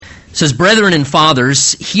says, "Brethren and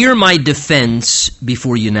fathers, hear my defense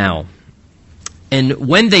before you now." And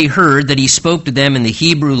when they heard that he spoke to them in the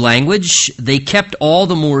Hebrew language, they kept all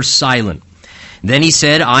the more silent. Then he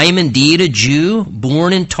said, "I am indeed a Jew,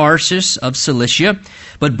 born in Tarsus of Cilicia,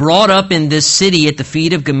 but brought up in this city at the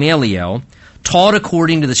feet of Gamaliel, taught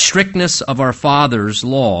according to the strictness of our fathers'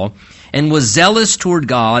 law, and was zealous toward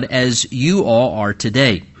God as you all are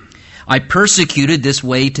today. I persecuted this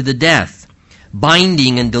way to the death,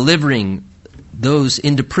 binding and delivering those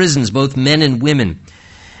into prisons, both men and women.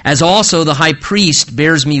 As also the high priest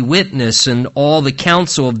bears me witness, and all the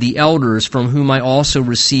council of the elders, from whom I also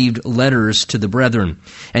received letters to the brethren,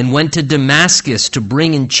 and went to Damascus to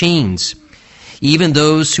bring in chains, even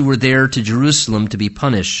those who were there to Jerusalem to be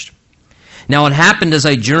punished. Now it happened as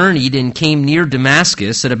I journeyed and came near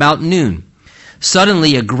Damascus at about noon.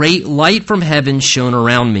 Suddenly a great light from heaven shone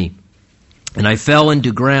around me, and I fell to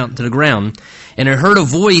the ground, and I heard a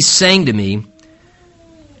voice saying to me,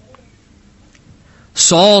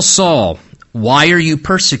 'Saul, Saul, why are you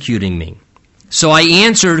persecuting me?' So I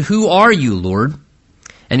answered, 'Who are you, Lord?'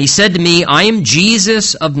 And he said to me, 'I am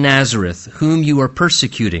Jesus of Nazareth, whom you are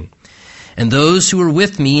persecuting.' And those who were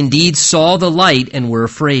with me indeed saw the light and were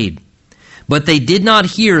afraid. But they did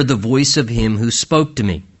not hear the voice of him who spoke to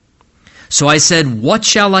me. So I said, 'What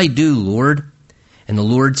shall I do, Lord?' And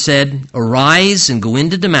the Lord said, 'Arise and go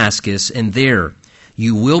into Damascus, and there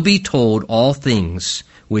you will be told all things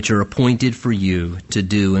which are appointed for you to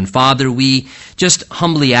do.'" And Father, we just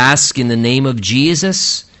humbly ask in the name of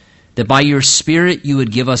Jesus that by your Spirit you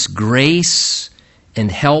would give us grace and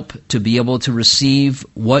help to be able to receive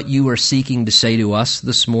what you are seeking to say to us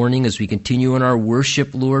this morning as we continue in our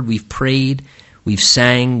worship, Lord. We've prayed, we've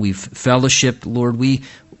sang, we've fellowshiped, Lord. We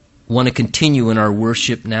want to continue in our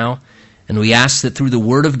worship now. And we ask that through the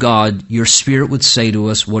Word of God, your Spirit would say to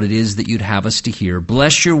us what it is that you'd have us to hear.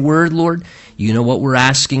 Bless your Word, Lord. You know what we're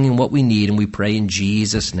asking and what we need, and we pray in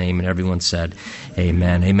Jesus' name. And everyone said,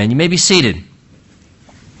 amen. Amen. You may be seated.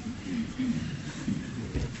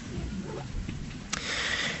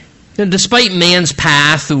 Despite man's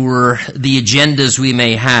path or the agendas we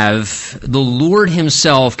may have, the Lord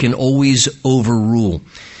himself can always overrule.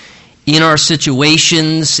 In our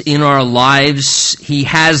situations, in our lives, he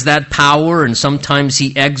has that power, and sometimes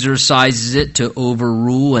he exercises it to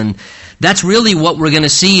overrule. And that's really what we're going to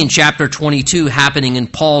see in chapter 22 happening in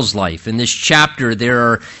Paul's life. In this chapter, there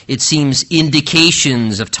are, it seems,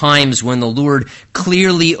 indications of times when the Lord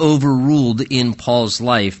clearly overruled in Paul's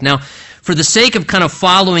life. Now, for the sake of kind of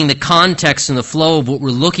following the context and the flow of what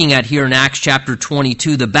we're looking at here in Acts chapter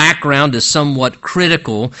 22, the background is somewhat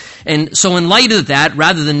critical. And so in light of that,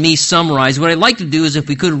 rather than me summarize, what I'd like to do is if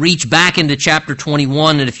we could reach back into chapter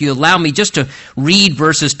 21, and if you allow me just to read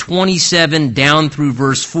verses 27 down through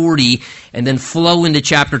verse 40, and then flow into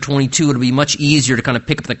chapter 22, it'll be much easier to kind of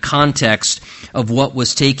pick up the context of what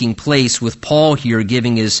was taking place with Paul here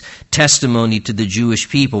giving his testimony to the Jewish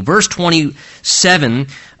people. Verse 27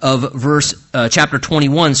 of chapter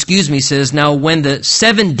 21, says, "Now when the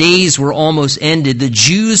 7 days were almost ended, the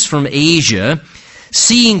Jews from Asia,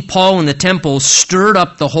 seeing Paul in the temple, stirred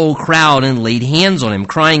up the whole crowd and laid hands on him,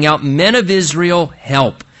 crying out, 'Men of Israel,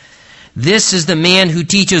 help! This is the man who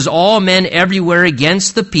teaches all men everywhere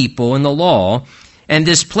against the people and the law, and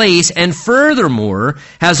this place, and furthermore,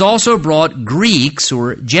 has also brought Greeks,'"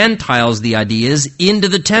 or Gentiles, the idea is, "into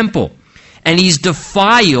the temple, and he's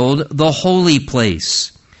defiled the holy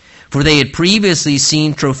place. For they had previously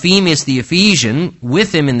seen Trophimus the Ephesian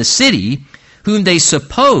with him in the city, whom they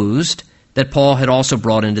supposed that Paul had also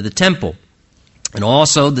brought into the temple. And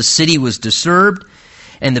also the city was disturbed,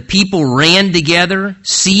 and the people ran together,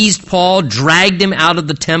 seized Paul, dragged him out of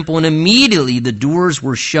the temple, and immediately the doors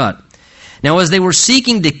were shut. Now as they were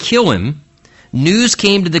seeking to kill him, news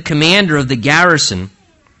came to the commander of the garrison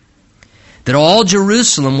that all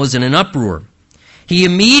Jerusalem was in an uproar. He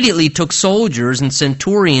immediately took soldiers and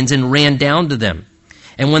centurions and ran down to them.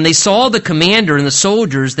 And when they saw the commander and the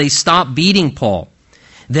soldiers, they stopped beating Paul.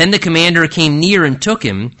 Then the commander came near and took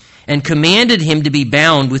him, and commanded him to be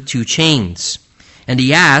bound with 2 chains. And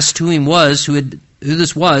he asked who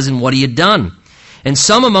this was and what he had done. And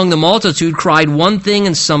some among the multitude cried one thing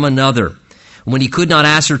and some another. When he could not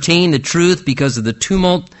ascertain the truth because of the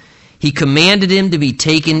tumult, he commanded him to be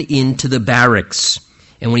taken into the barracks.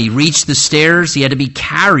 And when he reached the stairs, he had to be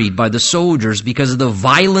carried by the soldiers because of the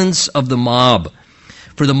violence of the mob.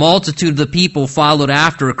 For the multitude of the people followed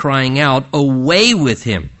after, crying out, "Away with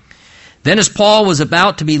him!" Then as Paul was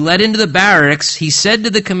about to be led into the barracks, he said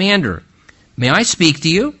to the commander, "May I speak to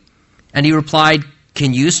you?" And he replied,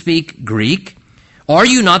 "Can you speak Greek? Are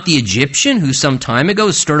you not the Egyptian who some time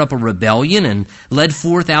ago stirred up a rebellion and led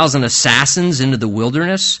 4,000 assassins into the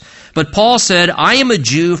wilderness? But Paul said, I am a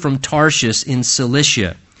Jew from Tarshish in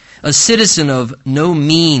Cilicia, a citizen of no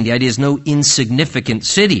mean, the idea is no insignificant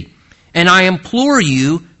city. And I implore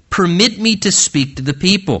you, permit me to speak to the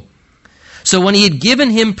people. So when he had given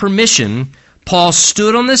him permission, Paul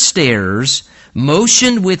stood on the stairs,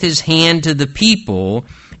 motioned with his hand to the people,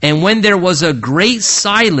 and when there was a great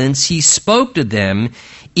silence, he spoke to them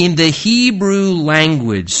in the Hebrew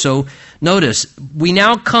language. So notice, we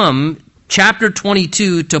now come, chapter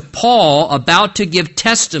 22, to Paul about to give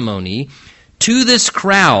testimony to this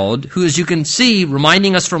crowd who, as you can see,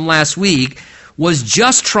 reminding us from last week, was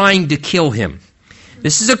just trying to kill him.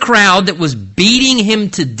 This is a crowd that was beating him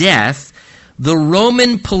to death. The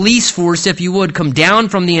Roman police force, if you would, come down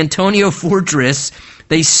from the Antonia fortress.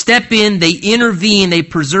 They step in, they intervene, they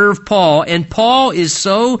preserve Paul, and Paul is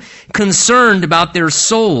so concerned about their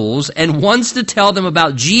souls and wants to tell them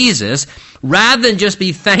about Jesus, rather than just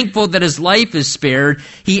be thankful that his life is spared,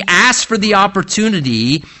 he asks for the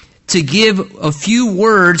opportunity to give a few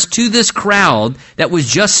words to this crowd that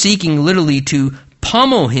was just seeking literally to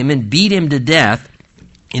pummel him and beat him to death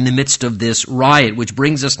in the midst of this riot, which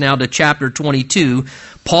brings us now to chapter 22.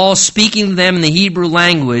 Paul, speaking to them in the Hebrew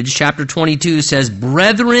language, chapter 22 says,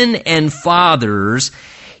 Brethren and fathers,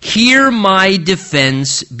 hear my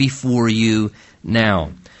defense before you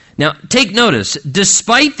now. Now, take notice,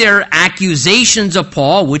 despite their accusations of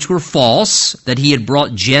Paul, which were false, that he had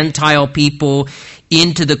brought Gentile people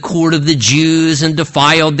into the court of the Jews and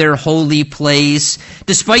defiled their holy place,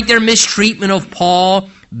 despite their mistreatment of Paul,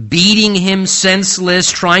 beating him senseless,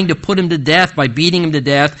 trying to put him to death by beating him to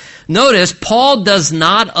death. Notice, Paul does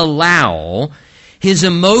not allow his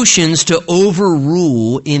emotions to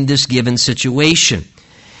overrule in this given situation.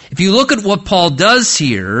 If you look at what Paul does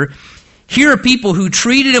here are people who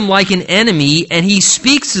treated him like an enemy, and he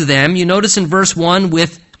speaks to them, you notice in verse 1,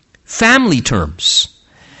 with family terms.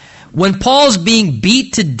 When Paul's being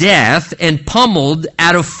beat to death and pummeled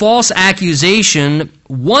out of false accusation,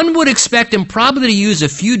 one would expect him probably to use a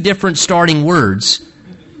few different starting words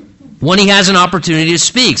when he has an opportunity to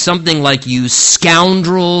speak. Something like, you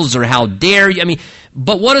scoundrels, or how dare you.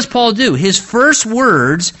 But what does Paul do? His first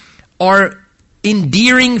words are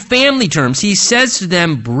endearing family terms. He says to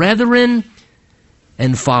them, brethren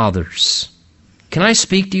and fathers. Can I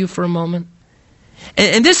speak to you for a moment?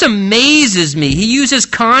 And this amazes me. He uses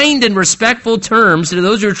kind and respectful terms to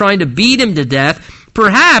those who are trying to beat him to death,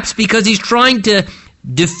 perhaps because he's trying to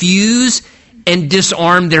diffuse and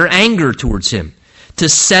disarm their anger towards him, to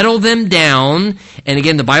settle them down. And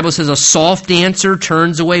again, the Bible says a soft answer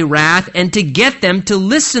turns away wrath, and to get them to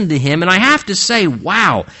listen to him. And I have to say,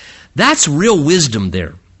 wow, that's real wisdom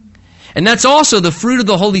there. And that's also the fruit of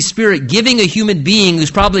the Holy Spirit, giving a human being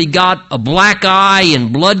who's probably got a black eye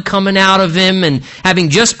and blood coming out of him and having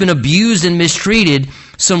just been abused and mistreated,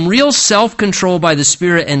 some real self-control by the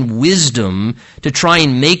Spirit and wisdom to try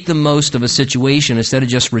and make the most of a situation instead of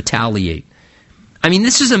just retaliate.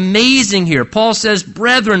 This is amazing here. Paul says,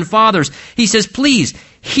 brethren, fathers. He says, please,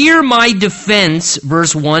 hear my defense,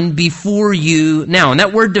 verse 1, before you now. And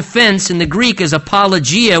that word defense in the Greek is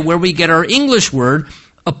apologia, where we get our English word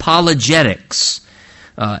apologetics.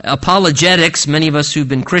 Apologetics, many of us who've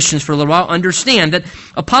been Christians for a little while understand that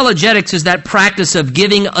apologetics is that practice of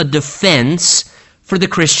giving a defense for the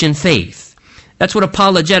Christian faith. That's what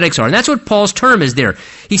apologetics are. And that's what Paul's term is there.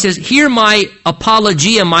 He says, hear my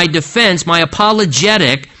apologia, my defense, my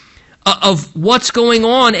apologetic of what's going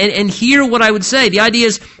on, and hear what I would say. The idea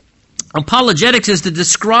is, apologetics is to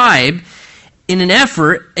describe in an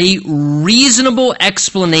effort, a reasonable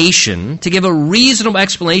explanation, to give a reasonable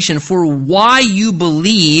explanation for why you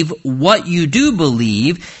believe what you do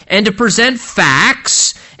believe, and to present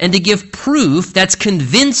facts and to give proof that's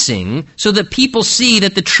convincing so that people see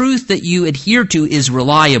that the truth that you adhere to is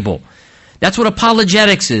reliable. That's what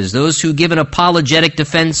apologetics is, those who give an apologetic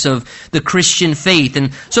defense of the Christian faith.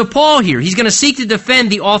 And so Paul here, he's going to seek to defend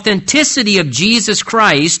the authenticity of Jesus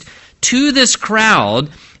Christ to this crowd,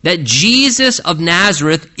 that Jesus of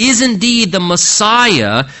Nazareth is indeed the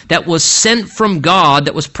Messiah that was sent from God,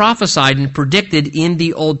 that was prophesied and predicted in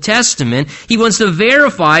the Old Testament. He wants to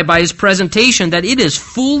verify by his presentation that it is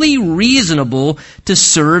fully reasonable to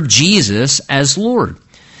serve Jesus as Lord.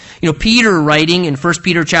 Peter, writing in 1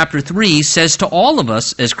 Peter chapter 3, says to all of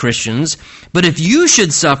us as Christians, but if you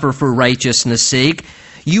should suffer for righteousness' sake,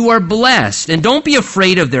 you are blessed. And don't be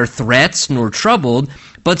afraid of their threats, nor troubled,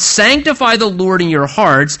 but sanctify the Lord in your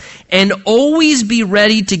hearts, and always be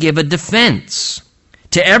ready to give a defense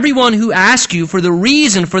to everyone who asks you for the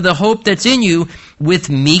reason for the hope that's in you with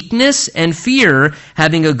meekness and fear,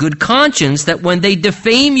 having a good conscience, that when they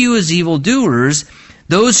defame you as evildoers,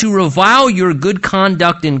 those who revile your good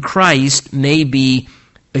conduct in Christ may be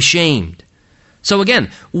ashamed. So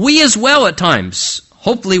again, we as well at times,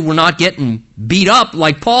 hopefully we're not getting beat up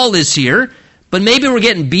like Paul is here, but maybe we're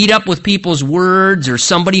getting beat up with people's words, or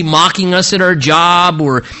somebody mocking us at our job,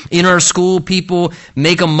 or in our school people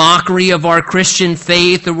make a mockery of our Christian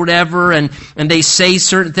faith or whatever, and they say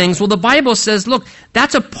certain things. Well, the Bible says, look,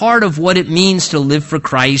 that's a part of what it means to live for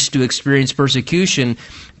Christ, to experience persecution.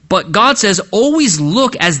 But God says, always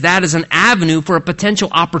look as that as an avenue for a potential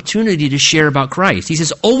opportunity to share about Christ. He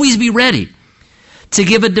says, always be ready to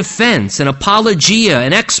give a defense, an apologia,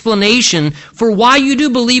 an explanation for why you do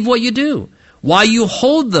believe what you do, why you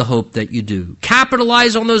hold the hope that you do.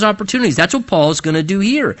 Capitalize on those opportunities. That's what Paul is going to do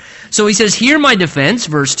here. So he says, hear my defense,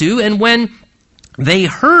 verse 2, and when they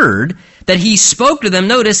heard that he spoke to them,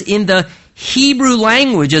 notice, in the Hebrew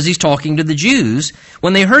language as he's talking to the Jews,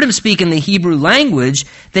 when they heard him speak in the Hebrew language,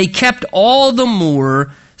 they kept all the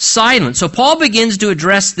more silent. So Paul begins to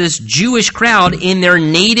address this Jewish crowd in their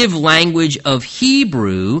native language of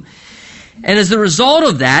Hebrew. And as a result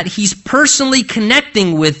of that, he's personally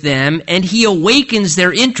connecting with them, and he awakens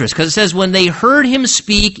their interest. Because it says when they heard him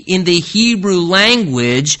speak in the Hebrew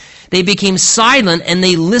language, they became silent and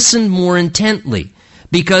they listened more intently,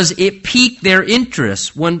 because it piqued their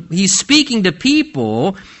interest. When he's speaking to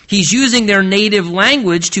people, he's using their native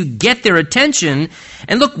language to get their attention.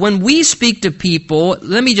 And look, when we speak to people,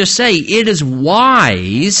 let me just say, it is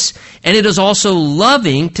wise and it is also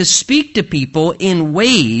loving to speak to people in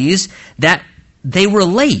ways that they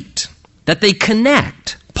relate, that they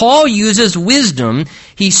connect. Paul uses wisdom.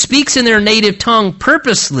 He speaks in their native tongue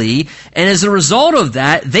purposely, and as a result of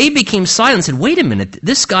that, they became silent and said, wait a minute,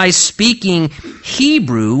 this guy's speaking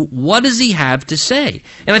Hebrew. What does he have to say?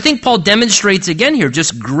 And I think Paul demonstrates again here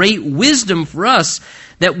just great wisdom for us,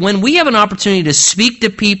 that when we have an opportunity to speak to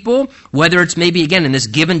people, whether it's maybe, again, in this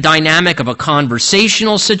given dynamic of a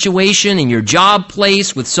conversational situation in your job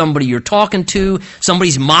place with somebody you're talking to,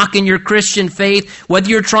 somebody's mocking your Christian faith, whether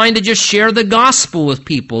you're trying to just share the gospel with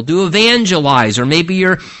people, to evangelize, or maybe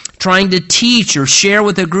you're trying to teach or share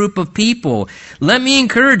with a group of people, let me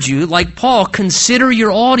encourage you, like Paul, consider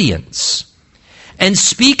your audience and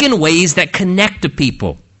speak in ways that connect to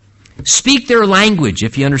people. Speak their language,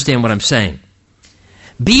 if you understand what I'm saying.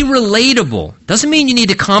 Be relatable. Doesn't mean you need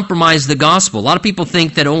to compromise the gospel. A lot of people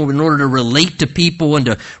think that, in order to relate to people and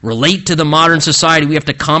to relate to the modern society, we have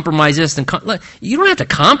to compromise this. You don't have to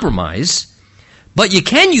compromise, but you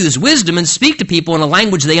can use wisdom and speak to people in a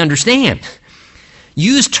language they understand.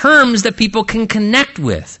 Use terms that people can connect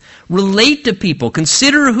with. Relate to people.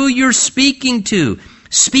 Consider who you're speaking to.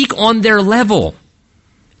 Speak on their level.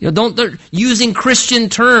 They're using Christian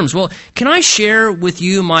terms. Well, can I share with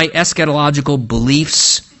you my eschatological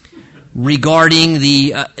beliefs regarding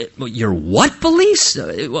your what beliefs?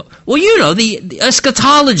 Well, the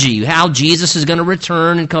eschatology, how Jesus is going to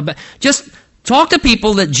return and come back. Just talk to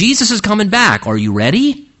people that Jesus is coming back. Are you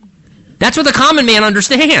ready? That's what the common man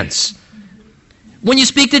understands. When you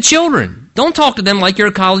speak to children, don't talk to them like you're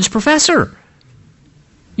a college professor.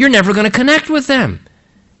 You're never going to connect with them.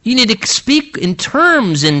 You need to speak in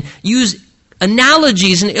terms and use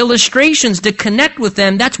analogies and illustrations to connect with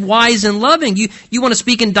them. That's wise and loving. You want to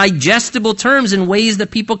speak in digestible terms in ways that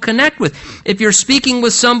people connect with. If you're speaking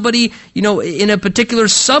with somebody, in a particular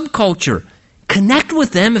subculture, connect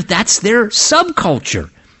with them if that's their subculture.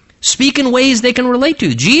 Speak in ways they can relate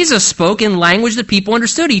to. Jesus spoke in language that people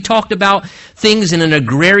understood. He talked about things in an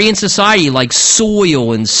agrarian society like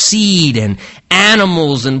soil and seed and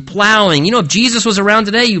animals and plowing. If Jesus was around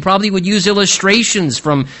today, you probably would use illustrations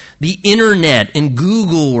from the internet and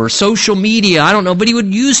Google or social media. I don't know, but he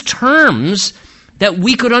would use terms that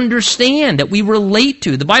we could understand, that we relate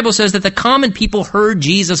to. The Bible says that the common people heard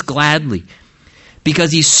Jesus gladly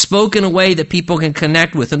because he spoke in a way that people can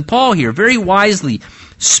connect with. And Paul here, very wisely,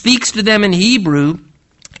 speaks to them in Hebrew.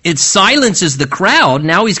 It silences the crowd.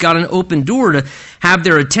 Now he's got an open door to have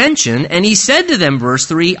their attention. And he said to them, verse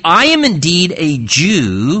 3, I am indeed a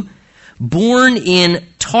Jew, born in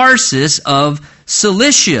Tarsus of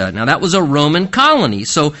Cilicia. Now that was a Roman colony.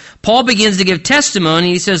 So Paul begins to give testimony.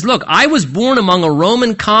 He says, look, I was born among a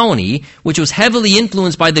Roman colony, which was heavily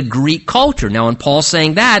influenced by the Greek culture. Now in Paul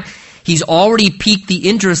saying that, he's already piqued the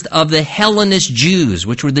interest of the Hellenist Jews,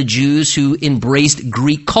 which were the Jews who embraced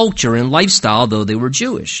Greek culture and lifestyle, though they were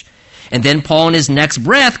Jewish. And then Paul in his next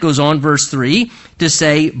breath goes on, verse 3, to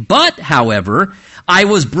say, but, however, I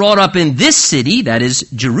was brought up in this city, that is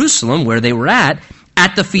Jerusalem, where they were at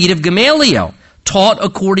the feet of Gamaliel, taught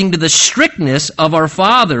according to the strictness of our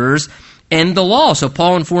fathers, and the law. So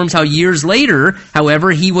Paul informs how years later,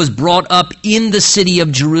 however, he was brought up in the city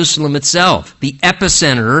of Jerusalem itself, the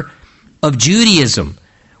epicenter of Judaism,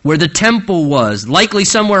 where the temple was. Likely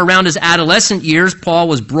somewhere around his adolescent years, Paul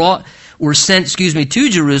was sent to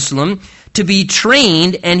Jerusalem to be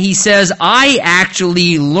trained, and he says, I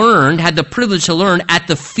actually had the privilege to learn at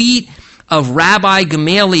the feet of Rabbi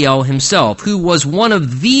Gamaliel himself, who was one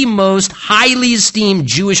of the most highly esteemed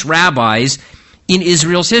Jewish rabbis in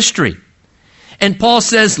Israel's history. And Paul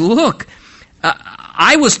says, look,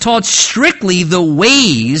 I was taught strictly the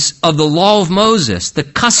ways of the law of Moses, the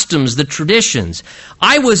customs, the traditions.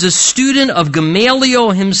 I was a student of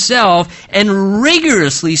Gamaliel himself and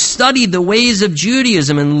rigorously studied the ways of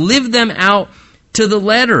Judaism and lived them out to the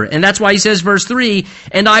letter. And that's why he says, verse 3,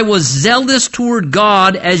 and I was zealous toward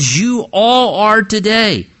God as you all are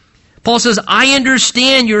today. Paul says, I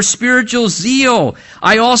understand your spiritual zeal.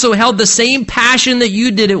 I also held the same passion that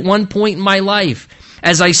you did at one point in my life,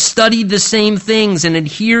 as I studied the same things and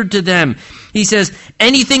adhered to them. He says,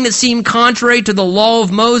 anything that seemed contrary to the law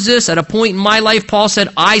of Moses at a point in my life, Paul said,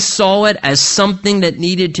 I saw it as something that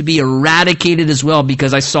needed to be eradicated as well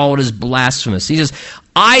because I saw it as blasphemous. He says,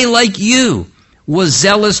 I, like you, was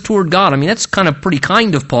zealous toward God. I mean, that's kind of pretty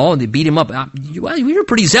kind of Paul. They beat him up. Well, you're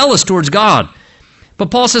pretty zealous towards God. But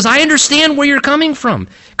Paul says, I understand where you're coming from.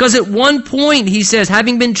 Because at one point, he says,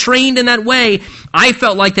 having been trained in that way, I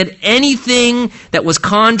felt like that anything that was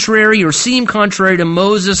contrary or seemed contrary to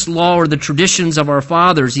Moses' law or the traditions of our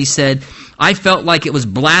fathers, he said, I felt like it was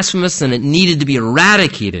blasphemous and it needed to be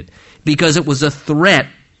eradicated because it was a threat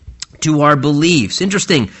to our beliefs.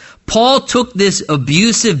 Interesting. Paul took this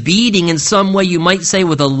abusive beating in some way, you might say,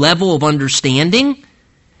 with a level of understanding,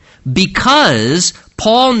 because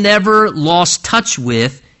Paul never lost touch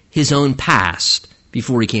with his own past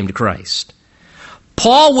before he came to Christ.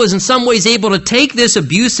 Paul was in some ways able to take this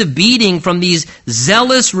abusive beating from these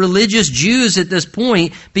zealous religious Jews at this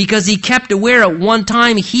point because he kept aware at one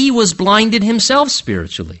time he was blinded himself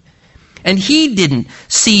spiritually. And he didn't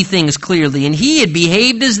see things clearly, and he had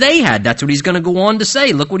behaved as they had. That's what he's going to go on to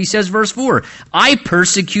say. Look what he says, verse 4. I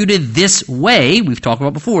persecuted this way. We've talked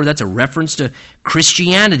about before. That's a reference to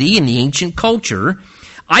Christianity in the ancient culture.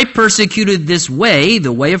 I persecuted this way,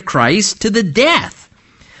 the way of Christ, to the death,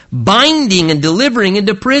 binding and delivering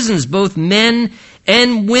into prisons both men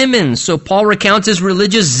and women. So Paul recounts his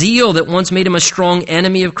religious zeal that once made him a strong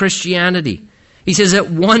enemy of Christianity. He says, at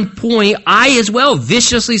one point, I as well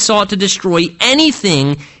viciously sought to destroy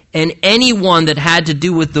anything and anyone that had to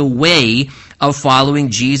do with the way of following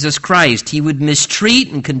Jesus Christ. He would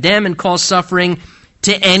mistreat and condemn and cause suffering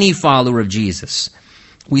to any follower of Jesus.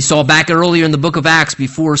 We saw back earlier in the book of Acts,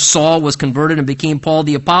 before Saul was converted and became Paul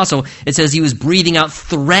the Apostle, it says he was breathing out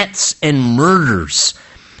threats and murders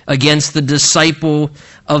against the disciple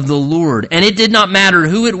of the Lord. And it did not matter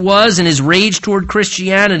who it was in his rage toward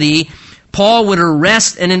Christianity, Paul would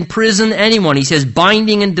arrest and imprison anyone. He says,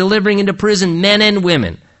 binding and delivering into prison men and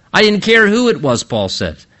women. I didn't care who it was, Paul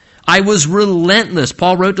said. I was relentless.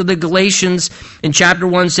 Paul wrote to the Galatians in chapter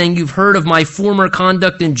 1 saying, you've heard of my former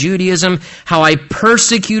conduct in Judaism, how I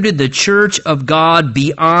persecuted the church of God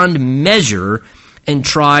beyond measure and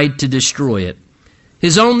tried to destroy it.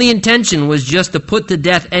 His only intention was just to put to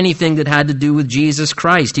death anything that had to do with Jesus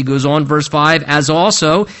Christ. He goes on, verse 5, as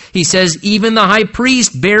also, he says, even the high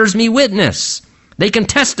priest bears me witness. They can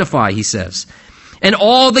testify, he says. And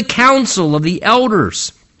all the council of the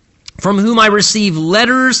elders, from whom I received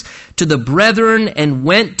letters to the brethren and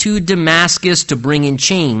went to Damascus to bring in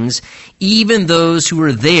chains, even those who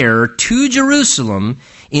were there to Jerusalem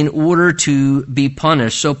in order to be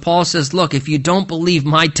punished. So Paul says, look, if you don't believe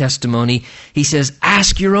my testimony, he says,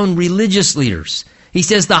 ask your own religious leaders. He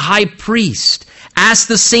says, the high priest, ask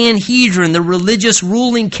the Sanhedrin, the religious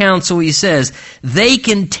ruling council, he says. They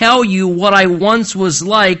can tell you what I once was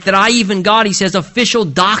like, that I even got, he says, official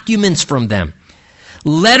documents from them.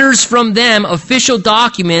 Letters from them, official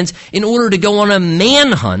documents, in order to go on a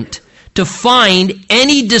manhunt to find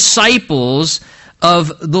any disciples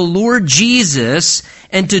of the Lord Jesus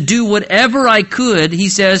and to do whatever I could. He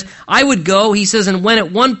says, I would go, he says, and went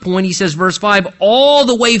at one point, he says, verse 5, all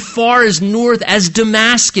the way far as north as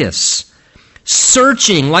Damascus,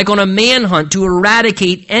 searching like on a manhunt to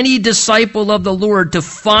eradicate any disciple of the Lord, to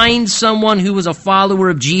find someone who was a follower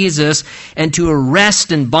of Jesus and to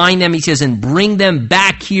arrest and bind them, he says, and bring them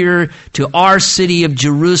back here to our city of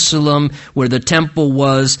Jerusalem where the temple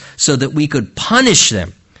was, so that we could punish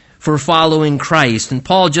them for following Christ. And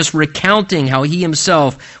Paul just recounting how he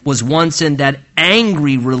himself was once in that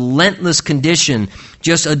angry, relentless condition,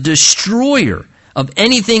 just a destroyer of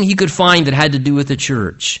anything he could find that had to do with the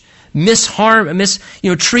church.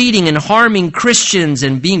 treating and harming Christians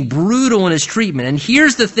and being brutal in his treatment. And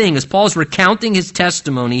here's the thing, as Paul's recounting his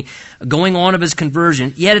testimony, going on of his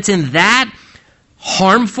conversion, yet it's in that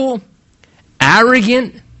harmful,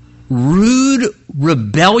 arrogant, rude,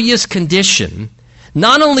 rebellious condition,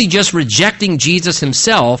 not only just rejecting Jesus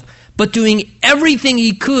himself, but doing everything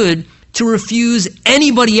he could to refuse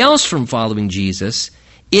anybody else from following Jesus.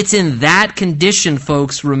 It's in that condition,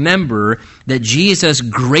 folks, remember, that Jesus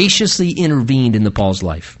graciously intervened into Paul's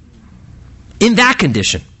life. In that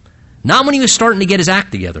condition. Not when he was starting to get his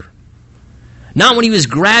act together. Not when he was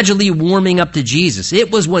gradually warming up to Jesus. It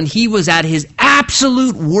was when he was at his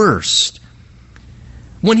absolute worst.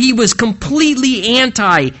 When he was completely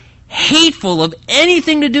hateful of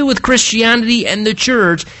anything to do with Christianity and the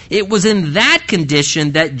church. It was in that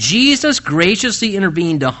condition that Jesus graciously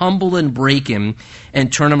intervened to humble and break him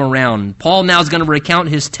and turn him around. Paul now is going to recount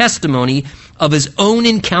his testimony of his own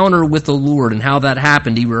encounter with the Lord and how that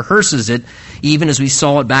happened. He rehearses it, even as we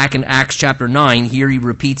saw it back in Acts chapter 9. Here he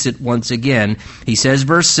repeats it once again. He says,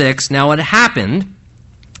 verse 6, "Now it happened,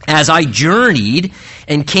 as I journeyed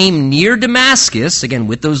and came near Damascus," again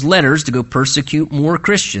with those letters to go persecute more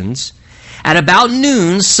Christians, "at about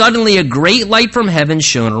noon, suddenly a great light from heaven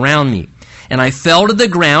shone around me. And I fell to the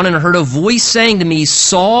ground and heard a voice saying to me,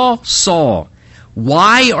 'Saul, Saul,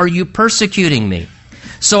 why are you persecuting me?'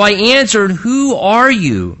 So I answered, 'Who are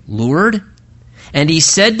you, Lord?' And he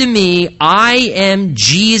said to me, 'I am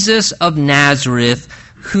Jesus of Nazareth,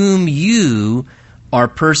 whom you are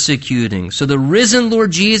persecuting.'" So the risen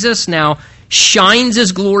Lord Jesus now shines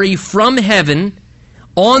his glory from heaven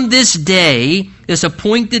on this day, this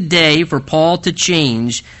appointed day for Paul to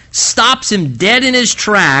change, stops him dead in his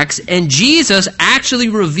tracks, and Jesus actually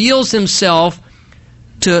reveals himself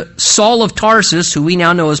to Saul of Tarsus, who we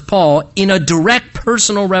now know as Paul, in a direct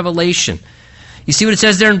personal revelation. You see what it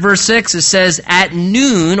says there in verse 6? It says, at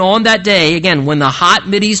noon on that day, again, when the hot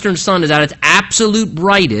Mideastern sun is at its absolute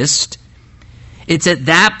brightest, it's at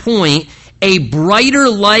that point, a brighter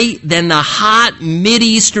light than the hot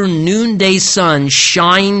Mideastern noonday sun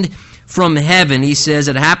shined from heaven. He says,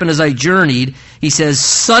 it happened as I journeyed. He says,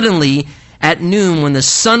 suddenly at noon, when the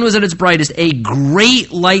sun was at its brightest, a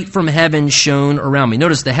great light from heaven shone around me.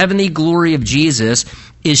 Notice the heavenly glory of Jesus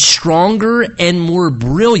is stronger and more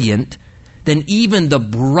brilliant than even the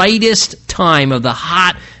brightest time of the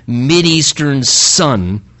hot Mideastern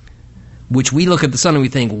sun, which we look at the sun and we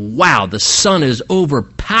think, wow, the sun is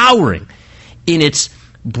overpowering in its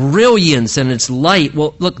brilliance and its light.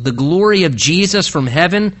 Well, look, the glory of Jesus from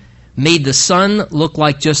heaven made the sun look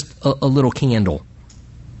like just a little candle.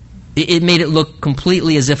 It made it look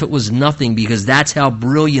completely as if it was nothing, because that's how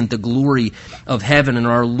brilliant the glory of heaven and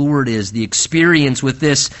our Lord is. The experience with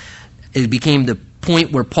this, it became the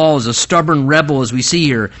point where Paul, is a stubborn rebel, as we see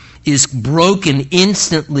here, is broken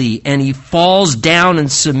instantly, and he falls down in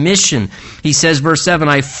submission. He says, verse 7,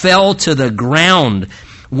 I fell to the ground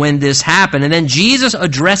when this happened. And then Jesus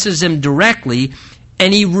addresses him directly,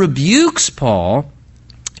 and he rebukes Paul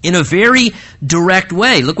in a very direct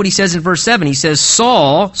way. Look what he says in verse 7. He says,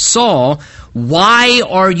 Saul, Saul, why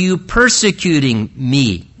are you persecuting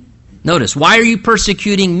me? Notice, why are you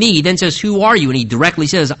persecuting me? He then says, who are you? And he directly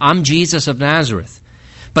says, I'm Jesus of Nazareth.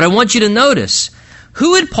 But I want you to notice,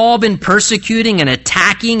 who had Paul been persecuting and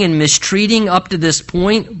attacking and mistreating up to this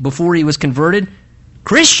point before he was converted?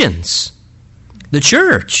 Christians, the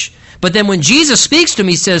church. But then when Jesus speaks to him,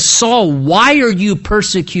 he says, Saul, why are you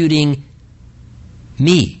persecuting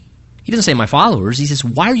me? He doesn't say my followers. He says,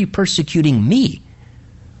 why are you persecuting me?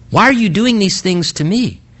 Why are you doing these things to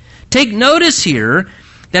me? Take notice here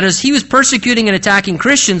that as he was persecuting and attacking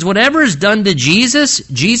Christians, whatever is done to Jesus,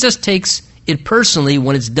 Jesus takes it personally.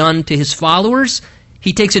 When it's done to his followers,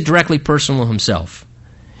 he takes it directly personal himself.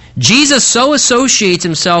 Jesus so associates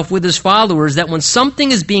himself with his followers that when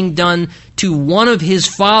something is being done to one of his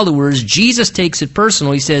followers, Jesus takes it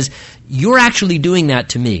personal. He says, you're actually doing that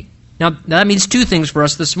to me. Now, that means two things for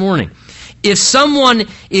us this morning. If someone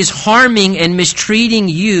is harming and mistreating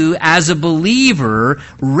you as a believer,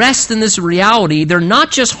 rest in this reality. They're not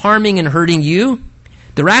just harming and hurting you.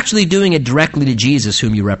 They're actually doing it directly to Jesus,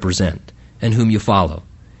 whom you represent and whom you follow.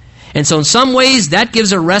 And so in some ways, that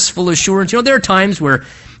gives a restful assurance. There are times where,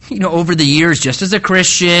 over the years, just as a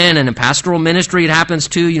Christian and in pastoral ministry, it happens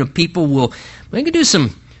too, people they can do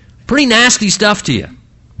some pretty nasty stuff to you.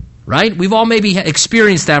 Right? We've all maybe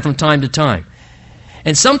experienced that from time to time.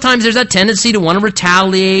 And sometimes there's that tendency to want to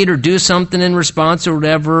retaliate or do something in response or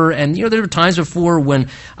whatever. And, there were times before when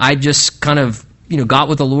I just kind of, got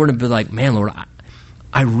with the Lord and be like, man, Lord,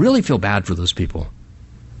 I really feel bad for those people.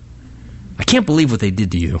 I can't believe what they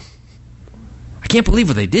did to you. can't believe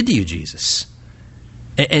what they did to you, Jesus.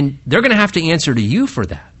 And they're going to have to answer to you for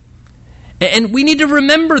that. And we need to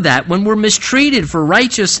remember that when we're mistreated for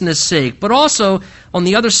righteousness' sake. But also, on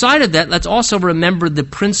the other side of that, let's also remember the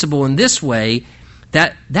principle in this way,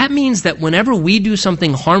 that means that whenever we do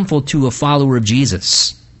something harmful to a follower of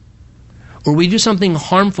Jesus, or we do something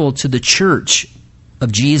harmful to the church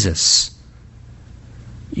of Jesus,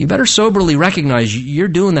 you better soberly recognize you're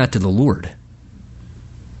doing that to the Lord.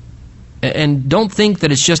 And don't think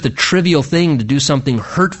that it's just a trivial thing to do something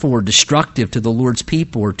hurtful or destructive to the Lord's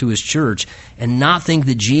people or to his church, and not think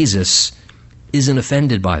that Jesus isn't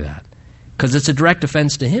offended by that. Because it's a direct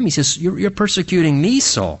offense to him. He says, you're persecuting me,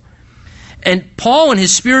 Saul. And Paul, in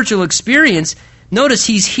his spiritual experience, notice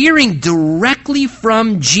he's hearing directly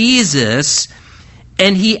from Jesus,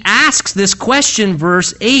 and he asks this question,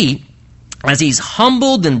 verse 8, as he's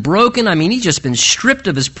humbled and broken. I mean, he's just been stripped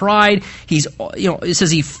of his pride. It says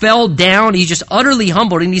he fell down. He's just utterly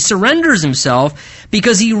humbled, and he surrenders himself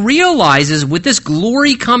because he realizes with this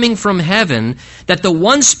glory coming from heaven that the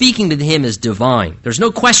one speaking to him is divine. There's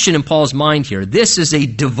no question in Paul's mind here. This is a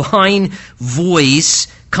divine voice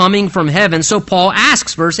coming from heaven. So Paul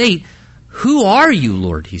asks, verse 8, "Who are you,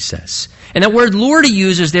 Lord?" he says. And that word Lord he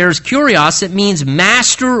uses there is kurios. It means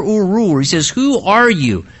master or ruler. He says, "Who are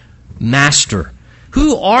you, Master?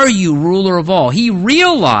 Who are you, ruler of all?" He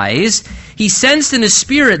realized, he sensed in his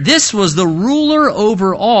spirit, this was the ruler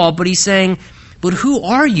over all, but he's saying, but who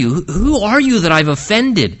are you? Who are you that I've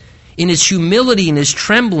offended? In his humility and his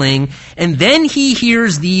trembling. And then he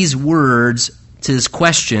hears these words to his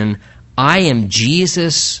question, "I am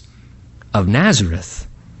Jesus of Nazareth,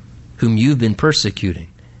 whom you've been persecuting."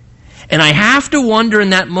 And I have to wonder in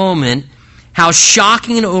that moment how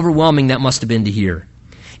shocking and overwhelming that must have been to hear.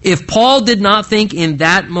 If Paul did not think in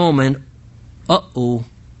that moment, oh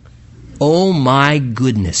my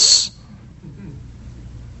goodness,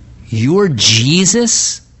 you're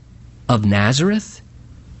Jesus of Nazareth?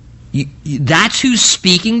 That's who's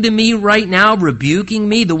speaking to me right now, rebuking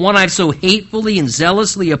me, the one I've so hatefully and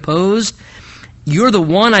zealously opposed? You're the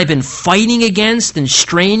one I've been fighting against and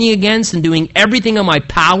straining against and doing everything in my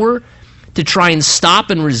power to try and stop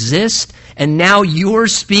and resist, and now you're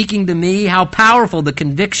speaking to me? How powerful the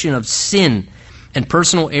conviction of sin and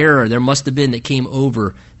personal error there must have been that came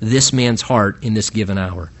over this man's heart in this given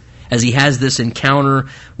hour as he has this encounter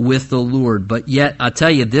with the Lord. But yet, I'll tell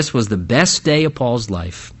you, this was the best day of Paul's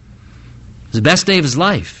life. It was the best day of his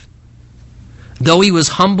life. Though he was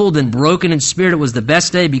humbled and broken in spirit, it was the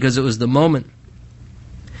best day because it was the moment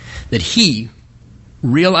that he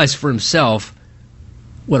realized for himself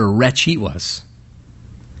what a wretch he was,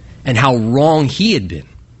 and how wrong he had been,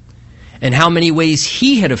 and how many ways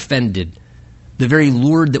he had offended the very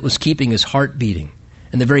Lord that was keeping his heart beating,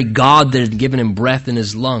 and the very God that had given him breath in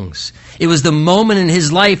his lungs. It was the moment in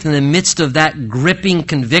his life, in the midst of that gripping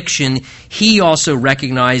conviction, he also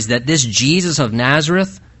recognized that this Jesus of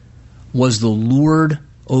Nazareth was the Lord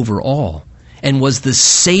over all, and was the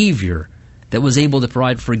Savior that was able to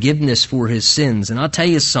provide forgiveness for his sins. And I'll tell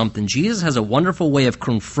you something, Jesus has a wonderful way of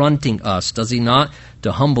confronting us, does he not?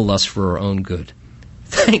 To humble us for our own good.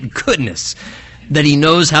 Thank goodness that he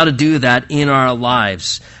knows how to do that in our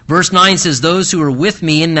lives. Verse 9 says, "Those who were with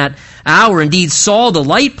me in that hour indeed saw the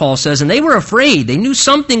light," Paul says, "and they were afraid." They knew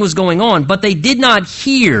something was going on, but they did not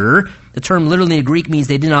hear. The term literally in the Greek means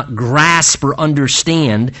they did not grasp or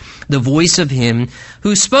understand the voice of him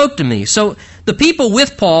who spoke to me. So the people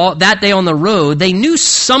with Paul that day on the road, they knew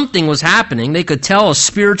something was happening. They could tell a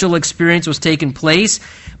spiritual experience was taking place.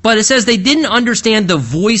 But it says they didn't understand the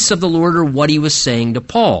voice of the Lord or what he was saying to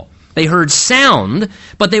Paul. They heard sound,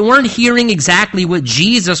 but they weren't hearing exactly what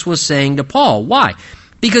Jesus was saying to Paul. Why?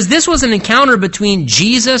 Because this was an encounter between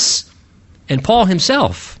Jesus and Paul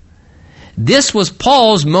himself. This was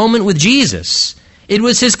Paul's moment with Jesus. It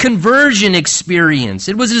was his conversion experience.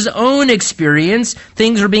 It was his own experience.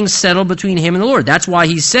 Things were being settled between him and the Lord. That's why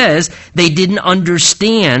he says they didn't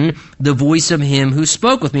understand the voice of him who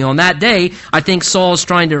spoke with me. On that day, I think Paul's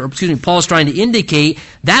trying to indicate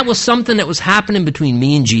that was something that was happening between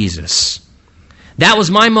me and Jesus. That was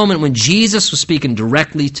my moment when Jesus was speaking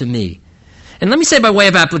directly to me. And let me say by way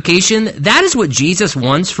of application, that is what Jesus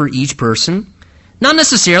wants for each person. Not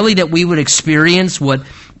necessarily that we would experience what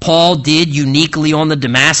Paul did uniquely on the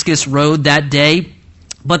Damascus road that day,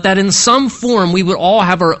 but that in some form we would all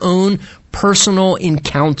have our own personal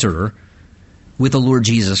encounter with the Lord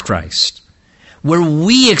Jesus Christ. where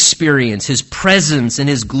we experience His presence and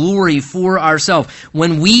His glory for ourselves,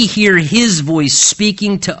 when we hear His voice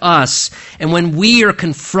speaking to us, and when we are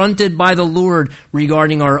confronted by the Lord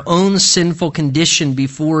regarding our own sinful condition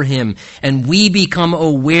before Him, and we become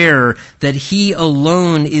aware that He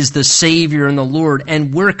alone is the Savior and the Lord,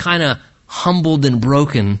 and we're kind of humbled and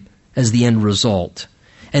broken as the end result.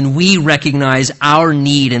 And we recognize our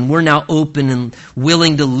need, and we're now open and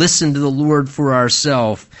willing to listen to the Lord for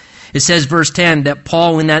ourselves. It says, verse 10, that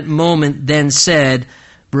Paul in that moment then said,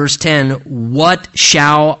 verse 10, "What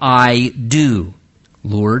shall I do,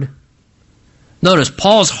 Lord?" Notice,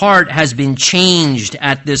 Paul's heart has been changed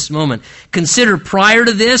at this moment. Consider prior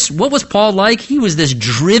to this, what was Paul like? He was this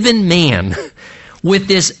driven man with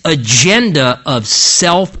this agenda of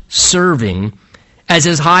self-serving as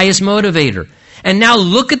his highest motivator. And now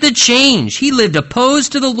look at the change. He lived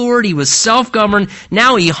opposed to the Lord. He was self-governed.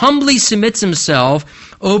 Now he humbly submits himself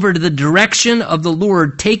over to the direction of the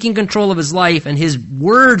Lord, taking control of his life. And his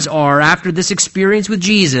words are, after this experience with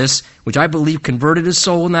Jesus, which I believe converted his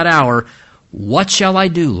soul in that hour, "What shall I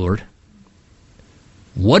do, Lord?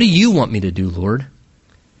 What do you want me to do, Lord?"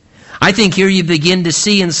 I think here you begin to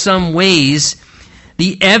see in some ways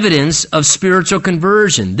the evidence of spiritual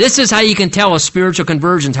conversion. This is how you can tell a spiritual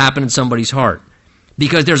conversion's happened in somebody's heart.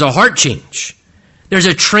 Because there's a heart change. There's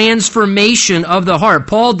a transformation of the heart.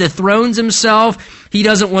 Paul dethrones himself. He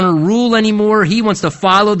doesn't want to rule anymore. He wants to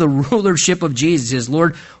follow the rulership of Jesus. He says,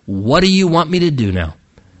 "Lord, what do you want me to do now?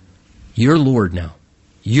 You're Lord now.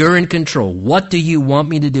 You're in control. What do you want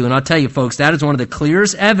me to do?" And I'll tell you, folks, that is one of the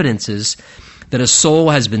clearest evidences that a soul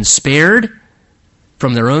has been spared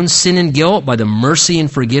from their own sin and guilt by the mercy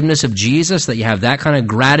and forgiveness of Jesus, that you have that kind of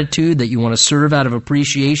gratitude, that you want to serve out of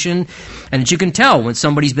appreciation, and that you can tell when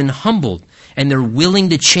somebody's been humbled and they're willing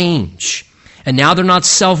to change. And now they're not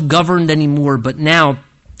self-governed anymore, but now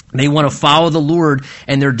they want to follow the Lord,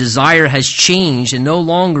 and their desire has changed, and no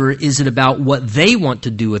longer is it about what they want to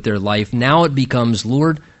do with their life. Now it becomes,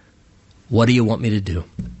 "Lord, what do you want me to do?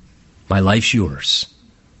 My life's yours.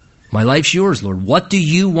 My life's yours, Lord. What do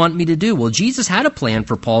you want me to do?" Well, Jesus had a plan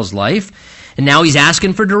for Paul's life, and now he's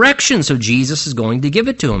asking for direction, so Jesus is going to give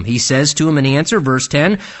it to him. He says to him in answer, verse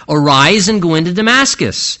 10, "Arise and go into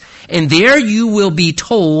Damascus, and there you will be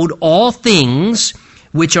told all things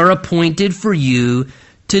which are appointed for you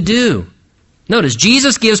to do." Notice,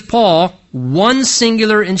 Jesus gives Paul one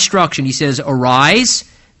singular instruction. He says, "Arise,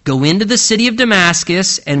 go into the city of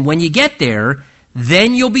Damascus, and when you get there,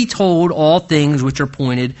 then you'll be told all things which are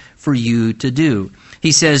appointed for you to do."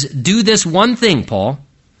 He says, do this one thing, Paul.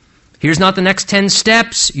 Here's not the next 10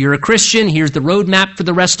 steps. You're a Christian. Here's the roadmap for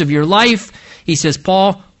the rest of your life. He says,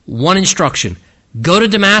 Paul, one instruction. Go to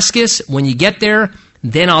Damascus. When you get there,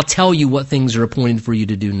 then I'll tell you what things are appointed for you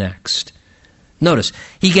to do next. Notice,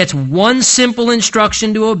 he gets one simple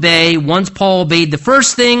instruction to obey. Once Paul obeyed the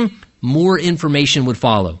first thing, more information would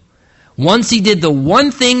follow. Once he did the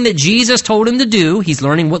one thing that Jesus told him to do, he's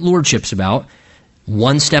learning what lordship's about,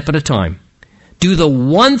 one step at a time. Do the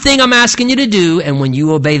one thing I'm asking you to do, and when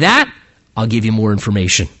you obey that, I'll give you more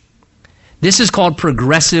information. This is called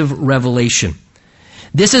progressive revelation.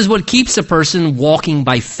 This is what keeps a person walking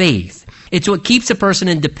by faith. It's what keeps a person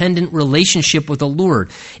in dependent relationship with the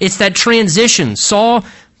Lord. It's that transition. Saul,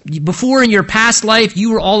 before in your past life,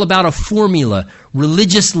 you were all about a formula,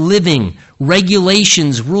 religious living,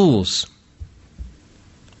 regulations, rules.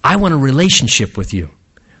 I want a relationship with you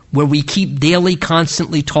where we keep daily,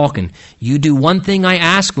 constantly talking. You do one thing I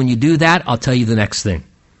ask. When you do that, I'll tell you the next thing.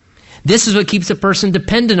 This is what keeps a person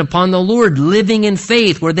dependent upon the Lord, living in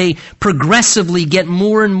faith, where they progressively get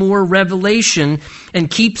more and more revelation and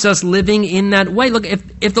keeps us living in that way. Look,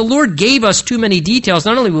 if the Lord gave us too many details,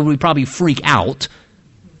 not only would we probably freak out,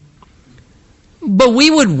 but we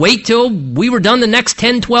would wait till we were done the next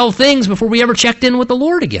 10, 12 things before we ever checked in with the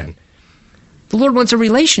Lord again. The Lord wants a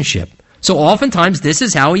relationship. So oftentimes this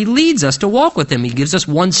is how He leads us to walk with Him. He gives us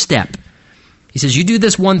one step. He says, you do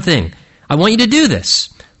this one thing. I want you to do this.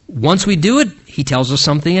 Once we do it, He tells us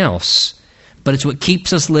something else. But it's what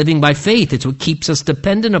keeps us living by faith. It's what keeps us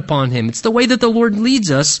dependent upon Him. It's the way that the Lord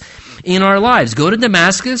leads us in our lives. Go to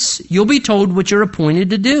Damascus. You'll be told what you're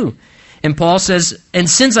appointed to do. And Paul says, and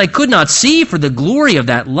since I could not see for the glory of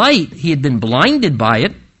that light, he had been blinded by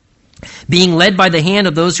it, being led by the hand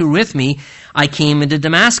of those who were with me, I came into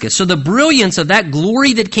Damascus. So the brilliance of that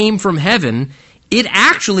glory that came from heaven, it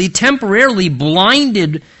actually temporarily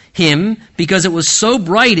blinded him because it was so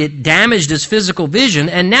bright it damaged his physical vision.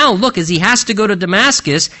 And now look, as he has to go to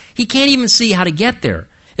Damascus, he can't even see how to get there.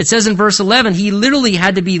 It says in verse 11, he literally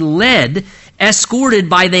had to be led, escorted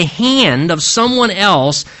by the hand of someone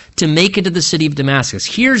else to make it to the city of Damascus.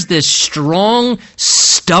 Here's this strong,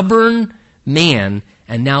 stubborn man,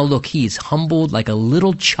 and now look, he's humbled like a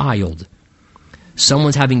little child.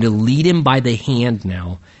 Someone's having to lead him by the hand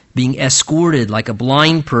now, being escorted like a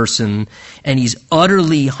blind person, and he's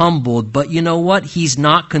utterly humbled. But you know what? He's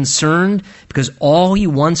not concerned, because all he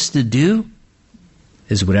wants to do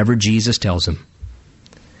is whatever Jesus tells him.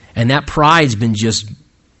 And that pride's been just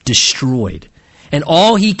destroyed. And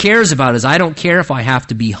all he cares about is, I don't care if I have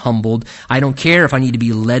to be humbled. I don't care if I need to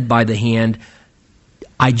be led by the hand.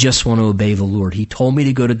 I just want to obey the Lord. He told me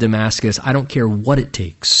to go to Damascus. I don't care what it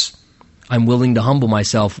takes. I'm willing to humble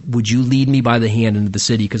myself. Would you lead me by the hand into the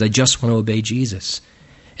city? Because I just want to obey Jesus.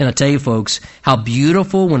 And I'll tell you, folks, how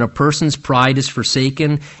beautiful when a person's pride is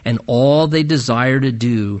forsaken and all they desire to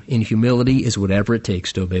do in humility is whatever it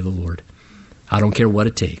takes to obey the Lord. I don't care what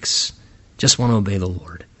it takes. Just want to obey the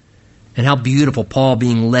Lord. And how beautiful Paul,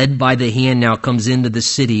 being led by the hand, now comes into the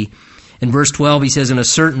city. In verse 12, he says, and a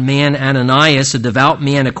certain man, Ananias, a devout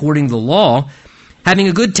man according to the law, having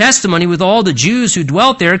a good testimony with all the Jews who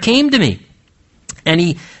dwelt there, came to me. And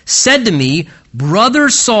he said to me, Brother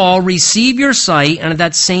Saul, receive your sight. And at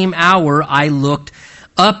that same hour I looked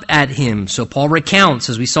up at him. So Paul recounts,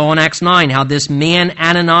 as we saw in Acts 9, how this man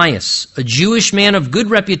Ananias, a Jewish man of good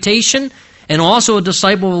reputation and also a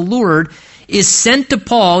disciple of the Lord, is sent to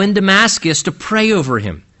Paul in Damascus to pray over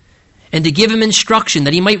him and to give him instruction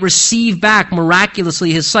that he might receive back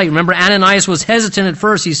miraculously his sight. Remember, Ananias was hesitant at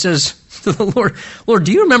first. He says to the Lord, Lord,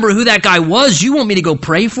 do you remember who that guy was? You want me to go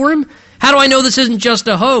pray for him? How do I know this isn't just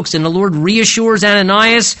a hoax? And the Lord reassures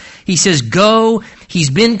Ananias. He says, go. He's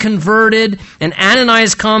been converted. And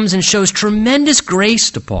Ananias comes and shows tremendous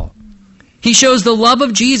grace to Paul. He shows the love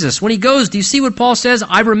of Jesus. When he goes, do you see what Paul says?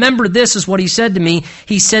 I remember this is what he said to me.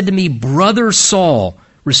 He said to me, Brother Saul,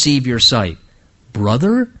 receive your sight.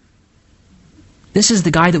 Brother? This is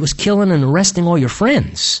the guy that was killing and arresting all your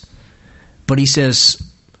friends. But he says,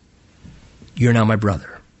 you're now my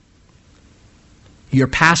brother. Your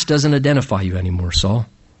past doesn't identify you anymore, Saul.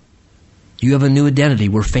 You have a new identity.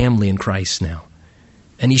 We're family in Christ now.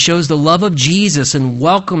 And he shows the love of Jesus and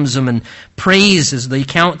welcomes him and praises, the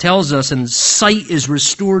account tells us, and sight is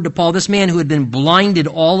restored to Paul. This man who had been blinded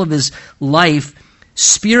all of his life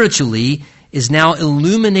spiritually is now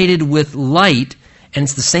illuminated with light. And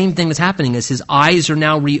it's the same thing that's happening as his eyes are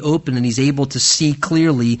now reopened and he's able to see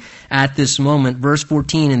clearly at this moment. Verse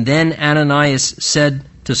 14, and then Ananias said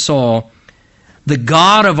to Saul, the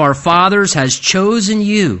God of our fathers has chosen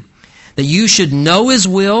you, that you should know his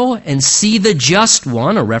will and see the just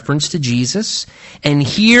one, a reference to Jesus, and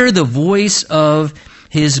hear the voice of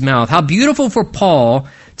his mouth. How beautiful for Paul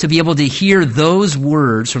to be able to hear those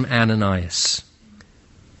words from Ananias.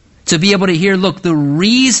 To be able to hear, look, the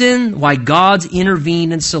reason why God's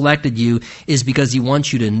intervened and selected you is because he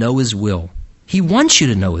wants you to know his will. He wants you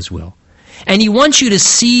to know his will. And he wants you to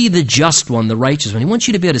see the just one, the righteous one. He wants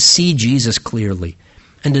you to be able to see Jesus clearly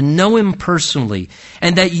and to know him personally,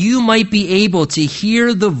 and that you might be able to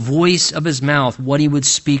hear the voice of his mouth, what he would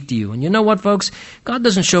speak to you. And you know what, folks? God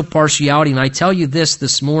doesn't show partiality, and I tell you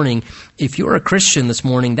this morning, if you're a Christian this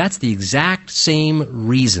morning, that's the exact same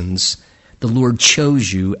reasons the Lord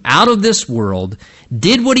chose you out of this world,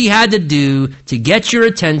 did what he had to do to get your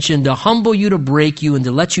attention, to humble you, to break you, and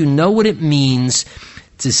to let you know what it means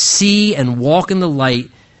to see and walk in the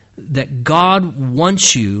light, that God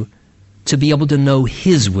wants you to be able to know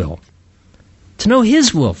his will. To know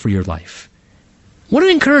his will for your life. What an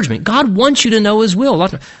encouragement. God wants you to know his will.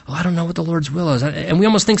 I don't know what the Lord's will is. And we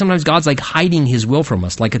almost think sometimes God's like hiding his will from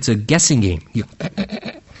us, like it's a guessing game.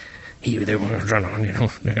 They're going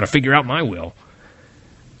to figure out my will.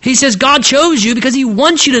 He says God chose you because he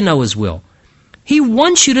wants you to know his will. He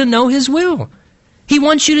wants you to know his will. He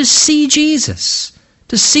wants you to see Jesus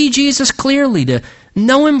clearly, to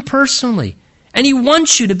know him personally. And he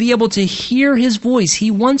wants you to be able to hear his voice. He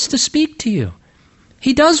wants to speak to you.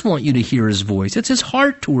 He does want you to hear his voice. It's his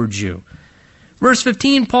heart towards you. Verse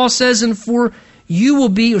 15, Paul says, and for you will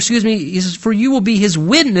be his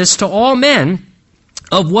witness to all men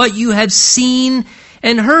of what you have seen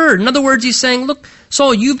and heard. In other words, he's saying, look,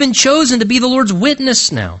 Saul, you've been chosen to be the Lord's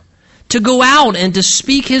witness now, to go out and to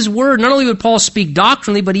speak his word. Not only would Paul speak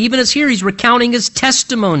doctrinally, but even as here, he's recounting his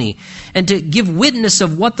testimony and to give witness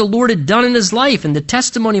of what the Lord had done in his life. And the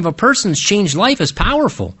testimony of a person's changed life is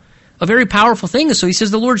powerful, a very powerful thing. So he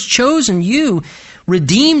says, the Lord's chosen you,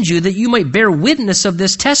 redeemed you, that you might bear witness of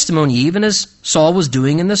this testimony, even as Saul was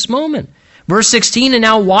doing in this moment. Verse 16, and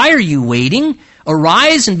now why are you waiting?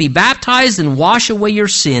 Arise and be baptized and wash away your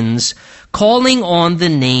sins, calling on the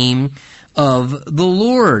name of the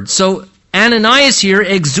Lord. So Ananias here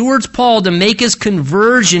exhorts Paul to make his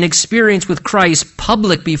conversion experience with Christ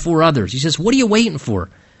public before others. He says, what are you waiting for?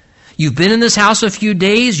 You've been in this house a few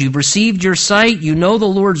days. You've received your sight. You know the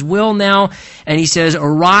Lord's will now. And he says,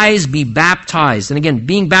 arise, be baptized. And again,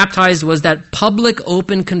 being baptized was that public,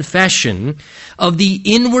 open confession of the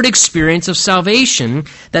inward experience of salvation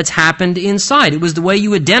that's happened inside. It was the way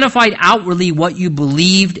you identified outwardly what you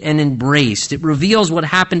believed and embraced. It reveals what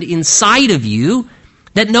happened inside of you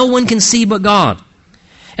that no one can see but God.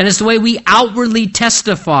 And it's the way we outwardly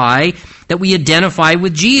testify that we identify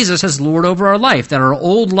with Jesus as Lord over our life, that our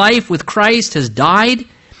old life with Christ has died,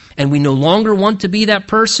 and we no longer want to be that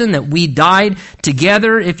person, that we died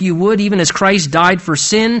together, if you would, even as Christ died for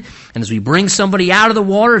sin. And as we bring somebody out of the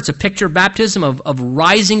water, it's a picture of baptism of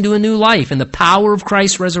rising to a new life and the power of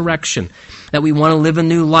Christ's resurrection, that we want to live a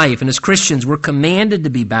new life. And as Christians, we're commanded to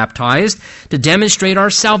be baptized to demonstrate our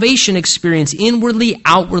salvation experience inwardly,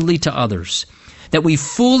 outwardly to others, that we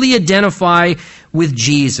fully identify with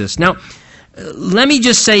Jesus. Now, let me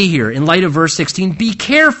just say here, in light of verse 16, be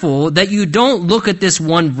careful that you don't look at this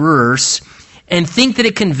one verse and think that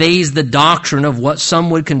it conveys the doctrine of what some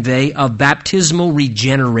would convey of baptismal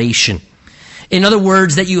regeneration. In other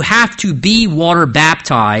words, that you have to be water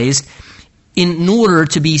baptized in order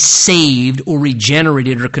to be saved or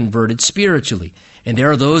regenerated or converted spiritually. And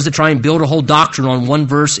there are those that try and build a whole doctrine on one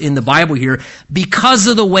verse in the Bible here because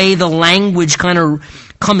of the way the language kind of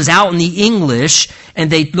comes out in the English,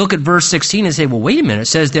 and they look at verse 16 and say, well, wait a minute, it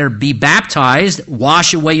says there, be baptized,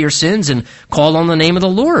 wash away your sins, and call on the name of the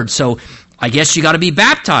Lord. So I guess you got to be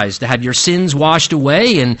baptized to have your sins washed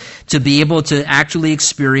away and to be able to actually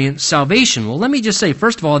experience salvation. Well, let me just say,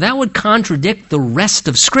 first of all, that would contradict the rest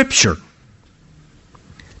of Scripture.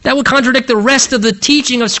 That would contradict the rest of the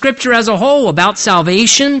teaching of Scripture as a whole about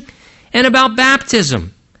salvation and about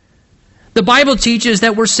baptism. The Bible teaches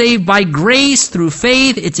that we're saved by grace through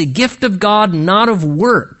faith. It's a gift of God, not of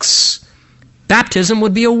works. Baptism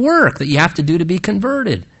would be a work that you have to do to be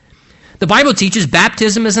converted. The Bible teaches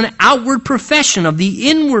baptism is an outward profession of the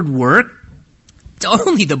inward work. It's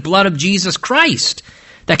only the blood of Jesus Christ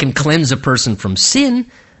that can cleanse a person from sin,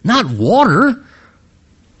 not water.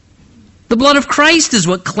 The blood of Christ is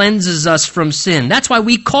what cleanses us from sin. That's why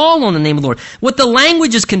we call on the name of the Lord. What the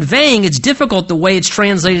language is conveying, it's difficult the way it's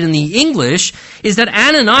translated in the English, is that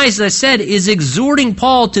Ananias, as I said, is exhorting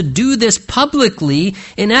Paul to do this publicly,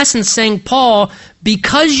 in essence saying, Paul,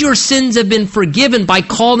 because your sins have been forgiven by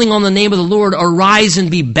calling on the name of the Lord, arise and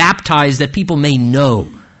be baptized that people may know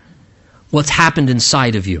what's happened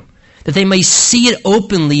inside of you. That they may see it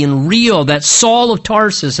openly and real, that Saul of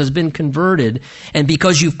Tarsus has been converted, and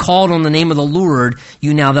because you've called on the name of the Lord,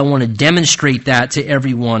 you now then want to demonstrate that to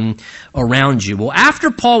everyone around you. Well, after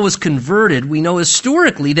Paul was converted, we know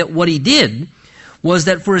historically that what he did was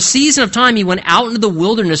that for a season of time, he went out into the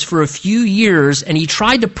wilderness for a few years, and he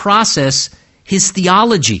tried to process his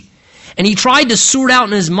theology. And he tried to sort out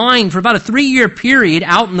in his mind for about a 3-year period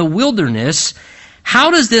out in the wilderness,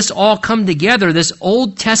 how does this all come together, this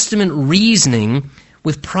Old Testament reasoning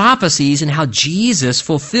with prophecies and how Jesus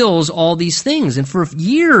fulfills all these things? And for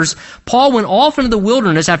years, Paul went off into the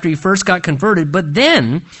wilderness after he first got converted, but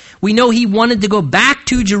then we know he wanted to go back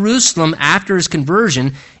to Jerusalem after his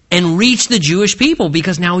conversion and reach the Jewish people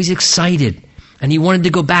because now he's excited. And he wanted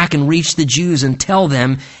to go back and reach the Jews and tell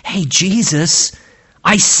them, hey, Jesus,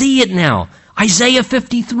 I see it now. Isaiah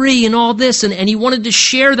 53 and all this, and he wanted to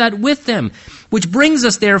share that with them. Which brings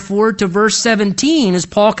us, therefore, to verse 17, as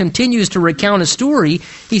Paul continues to recount his story.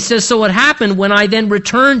 He says, so it happened when I then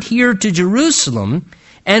returned here to Jerusalem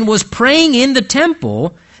and was praying in the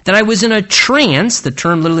temple that I was in a trance, the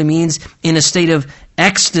term literally means in a state of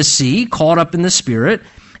ecstasy, caught up in the Spirit,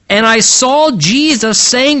 and I saw Jesus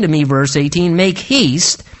saying to me, verse 18, make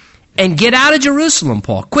haste and get out of Jerusalem,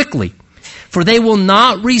 Paul, quickly, for they will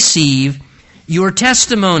not receive your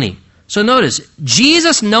testimony. So notice,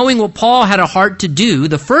 Jesus, knowing what Paul had a heart to do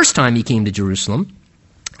the first time he came to Jerusalem,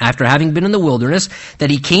 after having been in the wilderness, that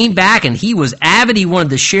he came back and he was avid, he wanted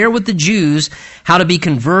to share with the Jews how to be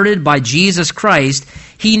converted by Jesus Christ,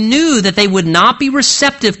 he knew that they would not be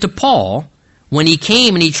receptive to Paul when he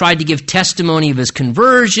came and he tried to give testimony of his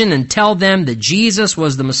conversion and tell them that Jesus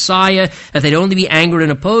was the Messiah, that they'd only be angered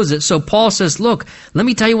and oppose it. So Paul says, look, let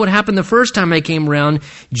me tell you what happened the first time I came around.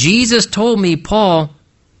 Jesus told me, Paul,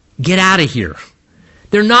 get out of here.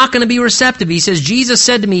 They're not going to be receptive. He says, Jesus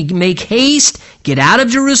said to me, make haste, get out of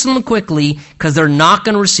Jerusalem quickly, because they're not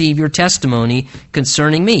going to receive your testimony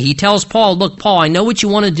concerning me. He tells Paul, look, Paul, I know what you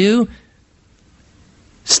want to do.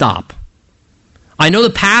 Stop. I know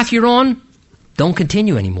the path you're on. Don't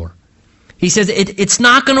continue anymore. He says, it's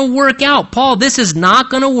not going to work out. Paul, this is not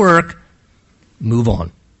going to work. Move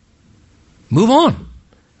on. Move on.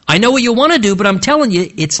 I know what you want to do, but I'm telling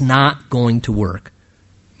you, it's not going to work.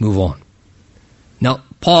 Move on. Now,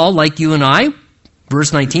 Paul, like you and I,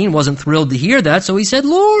 verse 19, wasn't thrilled to hear that, so he said,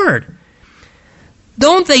 Lord,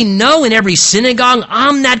 don't they know in every synagogue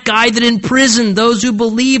I'm that guy that imprisoned those who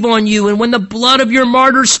believe on you? And when the blood of your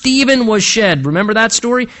martyr Stephen was shed, remember that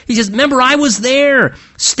story? He says, remember, I was there,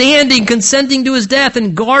 standing, consenting to his death,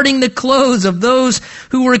 and guarding the clothes of those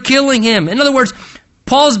who were killing him. In other words,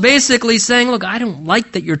 Paul's basically saying, look, I don't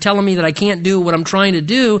like that you're telling me that I can't do what I'm trying to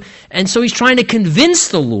do. And so he's trying to convince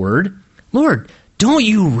the Lord, don't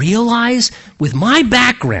you realize with my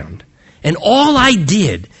background and all I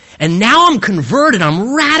did, and now I'm converted,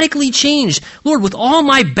 I'm radically changed. Lord, with all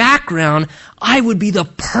my background, I would be the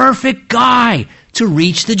perfect guy to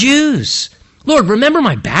reach the Jews. Lord, remember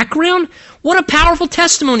my background? What a powerful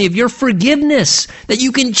testimony of your forgiveness, that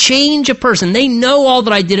you can change a person. They know all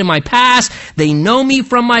that I did in my past. They know me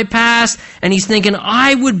from my past. And he's thinking,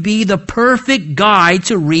 I would be the perfect guy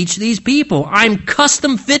to reach these people. I'm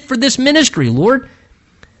custom fit for this ministry, Lord.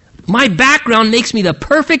 My background makes me the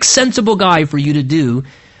perfect, sensible guy for you to do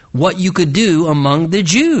what you could do among the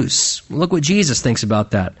Jews. Look what Jesus thinks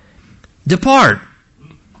about that. Depart,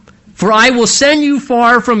 for I will send you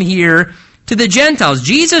far from here to the Gentiles.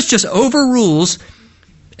 Jesus just overrules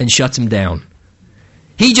and shuts him down.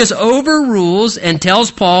 He just overrules and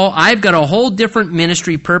tells Paul, I've got a whole different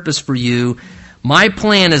ministry purpose for you. My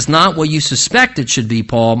plan is not what you suspect it should be,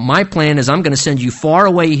 Paul. My plan is I'm going to send you far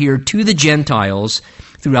away here to the Gentiles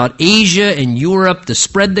throughout Asia and Europe to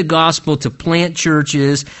spread the gospel, to plant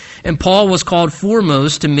churches. And Paul was called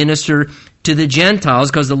foremost to minister to the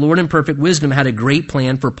Gentiles because the Lord in perfect wisdom had a great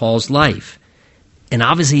plan for Paul's life. And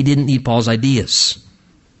obviously he didn't need Paul's ideas.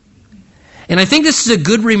 And I think this is a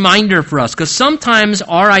good reminder for us because sometimes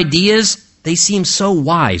our ideas, they seem so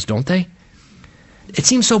wise, don't they? It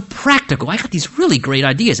seems so practical. I got these really great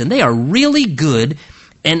ideas and they are really good.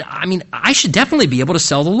 And I mean, I should definitely be able to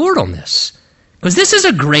sell the Lord on this. Because this is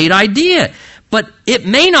a great idea, but it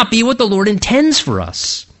may not be what the Lord intends for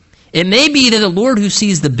us. It may be that the Lord who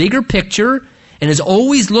sees the bigger picture and is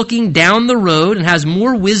always looking down the road and has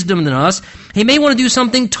more wisdom than us, he may want to do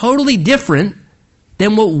something totally different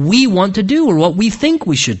than what we want to do or what we think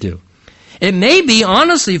we should do. It may be,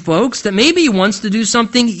 honestly, folks, that maybe he wants to do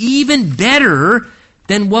something even better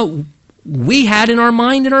than what we had in our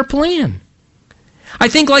mind and our plan. I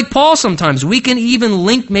think like Paul sometimes, we can even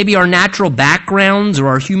link maybe our natural backgrounds or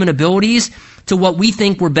our human abilities to what we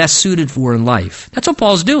think we're best suited for in life. That's what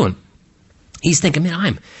Paul's doing. He's thinking,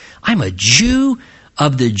 man, I'm a Jew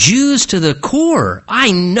of the Jews to the core.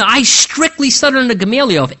 I strictly stutter into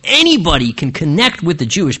Gamaliel. If anybody can connect with the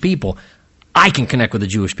Jewish people, I can connect with the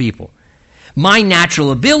Jewish people. My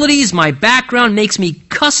natural abilities, my background makes me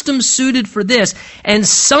custom suited for this. And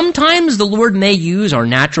sometimes the Lord may use our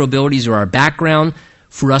natural abilities or our background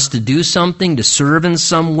for us to do something, to serve in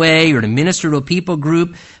some way, or to minister to a people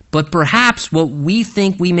group. But perhaps what we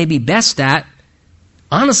think we may be best at,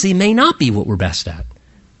 honestly, may not be what we're best at.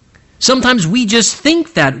 Sometimes we just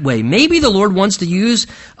think that way. Maybe the Lord wants to use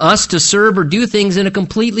us to serve or do things in a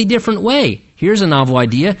completely different way. Here's a novel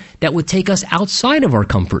idea that would take us outside of our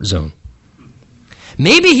comfort zone.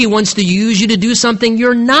 Maybe he wants to use you to do something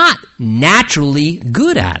you're not naturally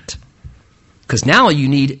good at. Because now you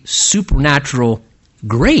need supernatural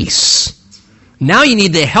grace. Now you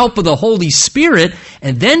need the help of the Holy Spirit,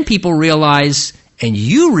 and then people realize, and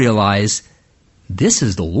you realize, this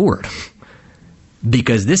is the Lord.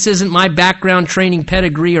 Because this isn't my background, training,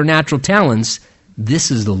 pedigree, or natural talents.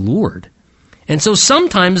 This is the Lord. And so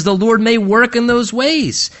sometimes the Lord may work in those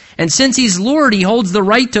ways. And since he's Lord, he holds the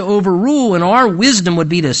right to overrule, and our wisdom would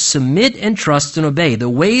be to submit and trust and obey. The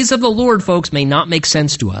ways of the Lord, folks, may not make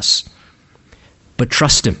sense to us. But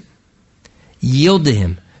trust him. Yield to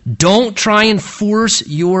him. Don't try and force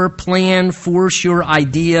your plan, force your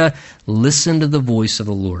idea. Listen to the voice of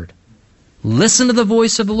the Lord. Listen to the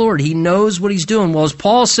voice of the Lord. He knows what he's doing. Well, as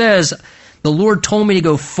Paul says, the Lord told me to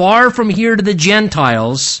go far from here to the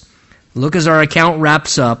Gentiles. Look as our account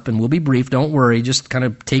wraps up, and we'll be brief, don't worry, just kind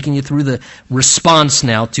of taking you through the response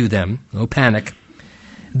now to them. No panic.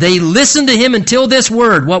 They listened to him until this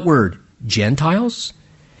word. What word? Gentiles?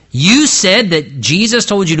 You said that Jesus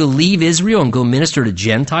told you to leave Israel and go minister to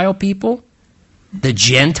Gentile people? The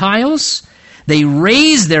Gentiles? They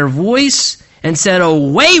raised their voice and said,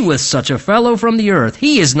 away with such a fellow from the earth.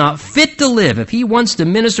 He is not fit to live. If he wants to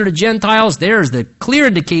minister to Gentiles, there's the clear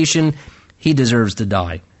indication he deserves to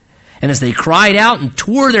die. And as they cried out and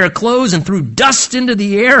tore their clothes and threw dust into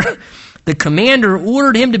the air, The commander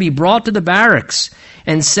ordered him to be brought to the barracks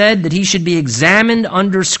and said that he should be examined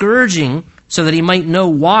under scourging so that he might know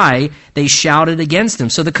why they shouted against him.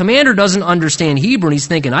 So the commander doesn't understand Hebrew, and he's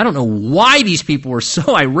thinking, I don't know why these people were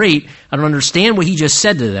so irate. I don't understand what he just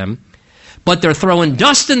said to them. But they're throwing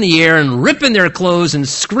dust in the air and ripping their clothes and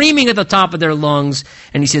screaming at the top of their lungs.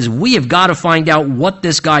 And he says, we have got to find out what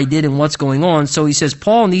this guy did and what's going on. So he says,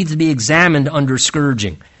 Paul needs to be examined under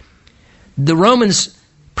scourging. The Romans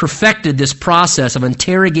perfected this process of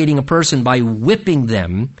interrogating a person by whipping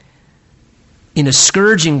them in a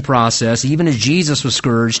scourging process, even as Jesus was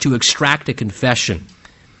scourged, to extract a confession.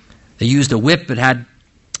 They used a whip that had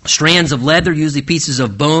strands of leather, usually pieces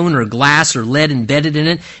of bone or glass or lead embedded in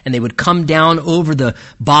it, and they would come down over the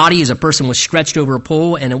body as a person was stretched over a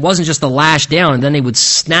pole, and it wasn't just a lash down, and then they would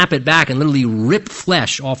snap it back and literally rip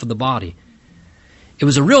flesh off of the body. It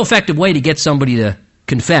was a real effective way to get somebody to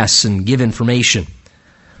confess and give information.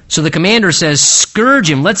 So the commander says, scourge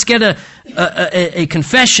him. Let's get a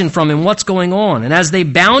confession from him. What's going on? And as they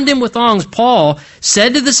bound him with thongs, Paul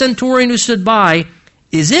said to the centurion who stood by,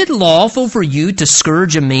 is it lawful for you to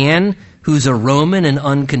scourge a man who's a Roman and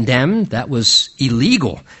uncondemned? That was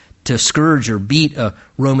illegal, to scourge or beat a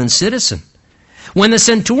Roman citizen. When the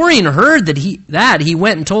centurion heard that he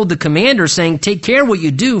went and told the commander, saying, take care what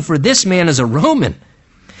you do, for this man is a Roman.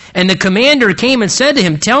 And the commander came and said to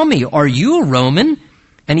him, tell me, are you a Roman?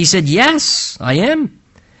 And he said, yes, I am.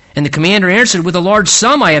 And the commander answered, with a large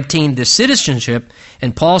sum I obtained this citizenship.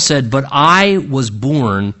 And Paul said, but I was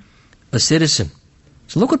born a citizen.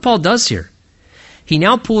 So look what Paul does here. He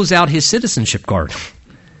now pulls out his citizenship card,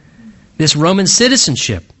 this Roman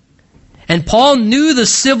citizenship. And Paul knew the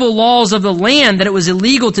civil laws of the land, that it was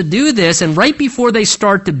illegal to do this. And right before they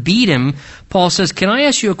start to beat him, Paul says, can I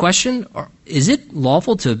ask you a question? Is it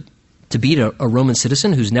lawful to beat a Roman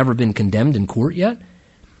citizen who's never been condemned in court yet?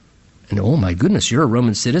 And oh my goodness, you're a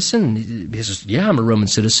Roman citizen? He says, yeah, I'm a Roman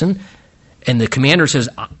citizen. And the commander says,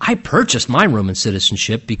 I purchased my Roman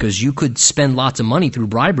citizenship because you could spend lots of money through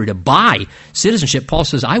bribery to buy citizenship. Paul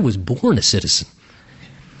says, I was born a citizen.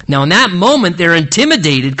 Now in that moment, they're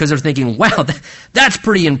intimidated because they're thinking, wow, that's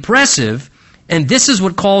pretty impressive. And this is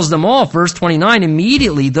what calls them off. Verse 29,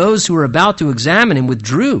 immediately those who were about to examine him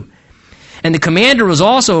withdrew. And the commander was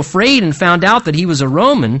also afraid and found out that he was a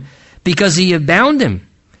Roman because he had bound him.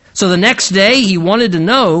 So the next day he wanted to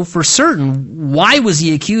know for certain why was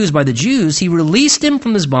he accused by the Jews. He released him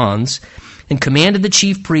from his bonds and commanded the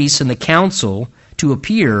chief priests and the council to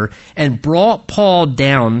appear and brought Paul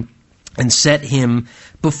down and set him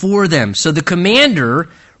before them. So the commander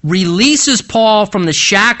releases Paul from the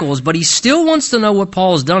shackles, but he still wants to know what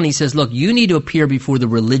Paul has done. He says, look, you need to appear before the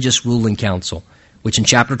religious ruling council, which in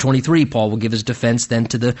chapter 23, Paul will give his defense then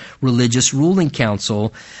to the religious ruling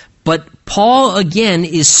council. But Paul, again,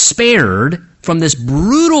 is spared from this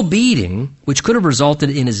brutal beating, which could have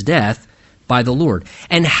resulted in his death, by the Lord.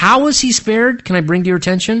 And how was he spared? Can I bring to your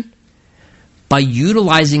attention? By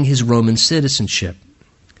utilizing his Roman citizenship.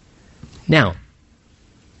 Now,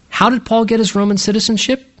 how did Paul get his Roman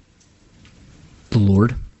citizenship? The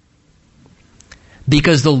Lord.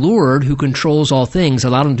 Because the Lord, who controls all things,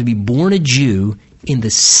 allowed him to be born a Jew in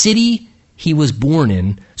the city he was born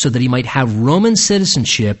in, so that he might have Roman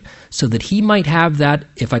citizenship, so that he might have that,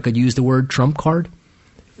 if I could use the word, trump card,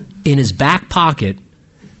 in his back pocket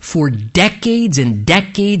for decades and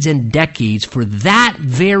decades and decades, for that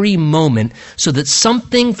very moment, so that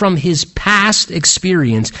something from his past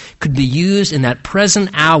experience could be used in that present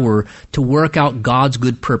hour to work out God's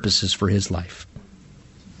good purposes for his life.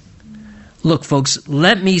 Look, folks,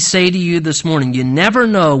 let me say to you this morning, you never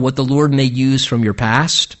know what the Lord may use from your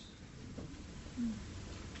past,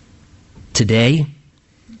 today,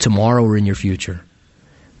 tomorrow, or in your future.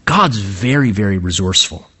 God's very, very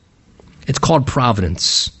resourceful. It's called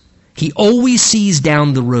providence. He always sees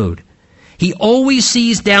down the road. He always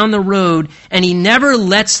sees down the road, and he never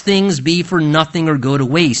lets things be for nothing or go to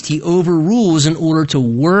waste. He overrules in order to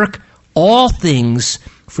work all things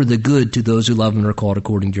for the good to those who love him and are called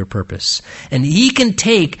according to your purpose. And he can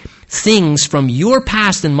take things from your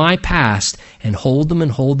past and my past and hold them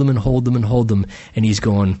and hold them and hold them and hold them. And he's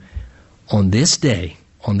going, on this day,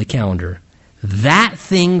 on the calendar, that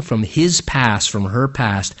thing from his past, from her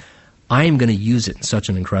past, I am going to use it in such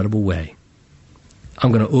an incredible way.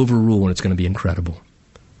 I'm going to overrule, and it's going to be incredible.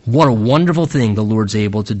 What a wonderful thing the Lord's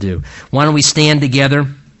able to do. Why don't we stand together?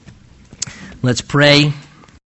 Let's pray.